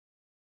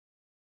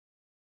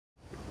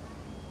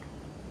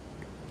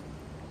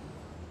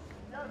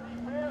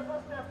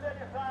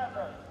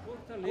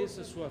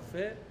Fortaleça sua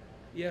fé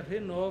e a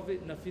renove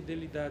na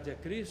fidelidade a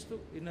Cristo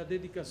e na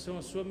dedicação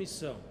à sua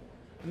missão.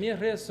 A minha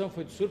reação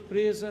foi de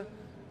surpresa,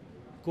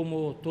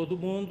 como todo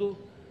mundo.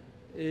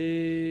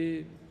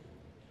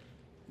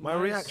 My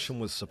reaction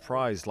was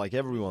surprised, like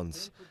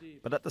everyone's,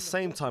 but at the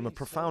same time a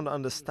profound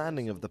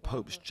understanding of the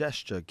Pope's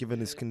gesture given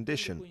his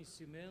condition.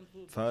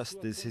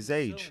 First is his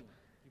age,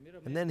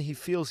 and then he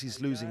feels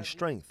he's losing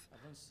strength.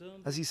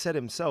 As he said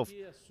himself,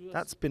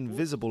 that's been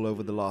visible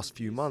over the last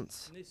few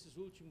months.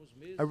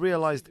 I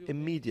realized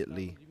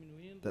immediately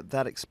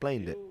that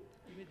explained it.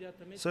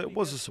 So it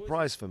was a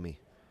surprise for me,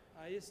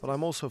 but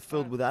I'm also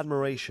filled with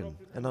admiration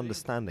and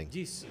understanding.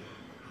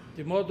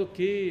 De modo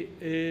que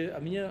a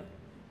minha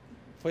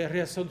foi a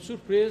reação de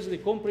surpresa, de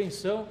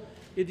compreensão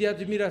e de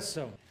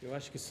admiração. Eu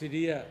acho que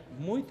seria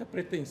muita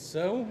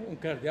pretensão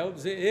cardeal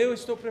dizer eu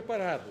estou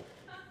preparado.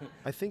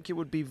 I think it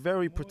would be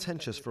very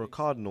pretentious for a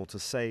cardinal to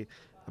say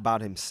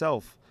about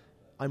himself,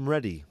 I'm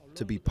ready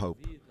to be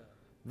Pope.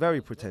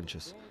 Very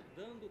pretentious.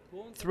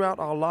 Throughout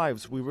our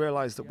lives, we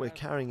realize that we're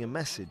carrying a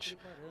message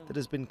that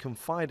has been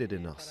confided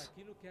in us,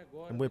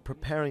 and we're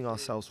preparing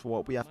ourselves for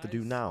what we have to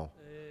do now.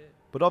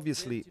 But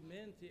obviously,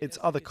 it's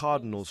other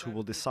cardinals who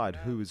will decide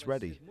who is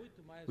ready.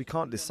 We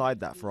can't decide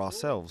that for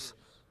ourselves.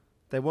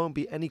 There won't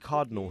be any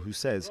cardinal who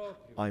says,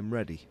 I'm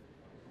ready.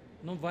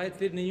 Não vai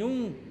ter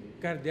nenhum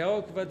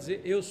cardeal que vai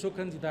dizer eu sou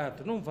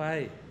candidato. Não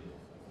vai.